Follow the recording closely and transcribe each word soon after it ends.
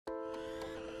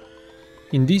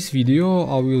In this video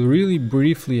I will really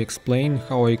briefly explain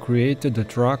how I created a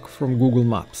track from Google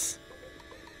Maps.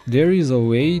 There is a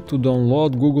way to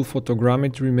download Google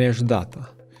photogrammetry mesh data.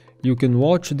 You can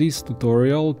watch this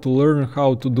tutorial to learn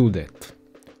how to do that.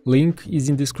 Link is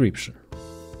in description.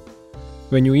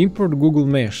 When you import Google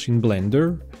Mesh in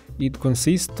Blender, it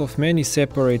consists of many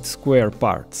separate square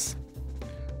parts.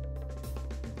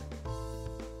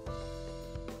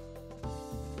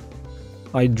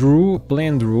 I drew a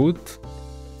planned route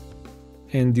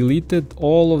and deleted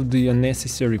all of the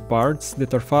unnecessary parts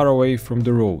that are far away from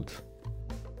the road.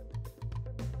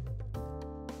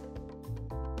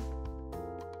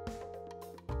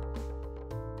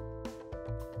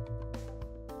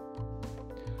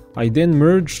 I then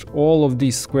merged all of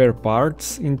these square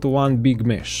parts into one big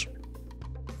mesh.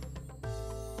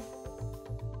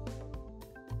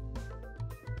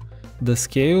 The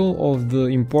scale of the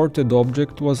imported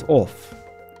object was off,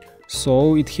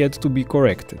 so it had to be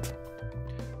corrected.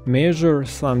 Measure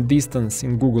some distance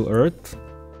in Google Earth.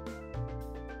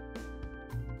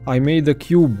 I made a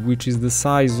cube which is the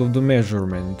size of the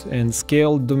measurement and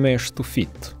scaled the mesh to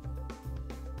fit.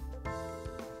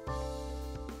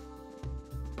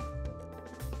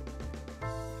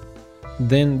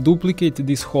 Then duplicate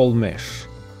this whole mesh.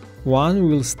 One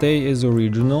will stay as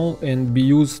original and be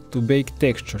used to bake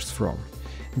textures from.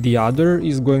 The other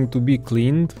is going to be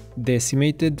cleaned,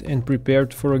 decimated and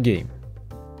prepared for a game.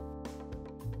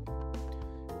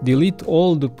 Delete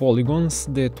all the polygons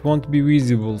that won't be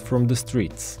visible from the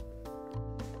streets.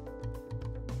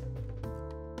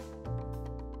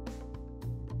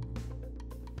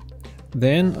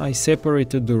 Then I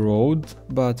separated the road,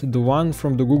 but the one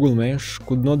from the Google Mesh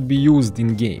could not be used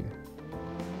in-game.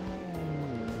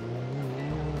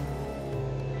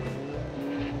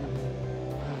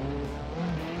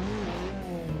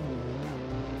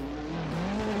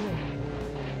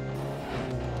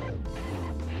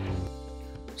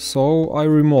 So I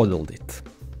remodeled it.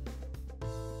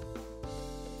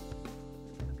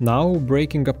 Now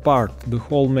breaking apart the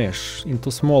whole mesh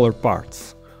into smaller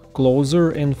parts, closer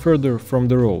and further from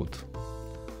the road.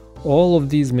 All of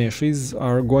these meshes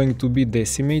are going to be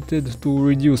decimated to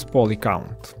reduce poly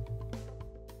count.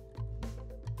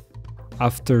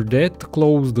 After that,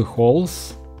 close the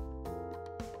holes,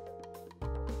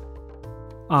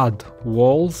 add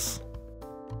walls,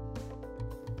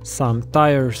 some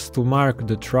tires to mark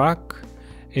the track,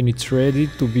 and it's ready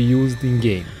to be used in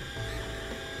game.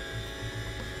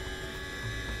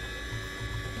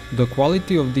 The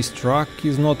quality of this track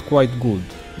is not quite good,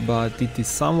 but it is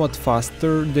somewhat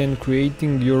faster than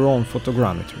creating your own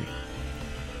photogrammetry.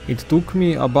 It took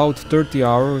me about 30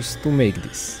 hours to make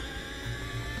this.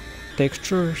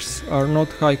 Textures are not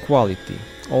high quality,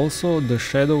 also the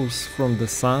shadows from the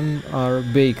sun are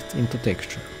baked into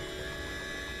texture.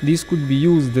 This could be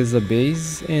used as a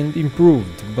base and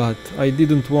improved, but I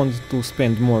didn't want to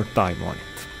spend more time on it.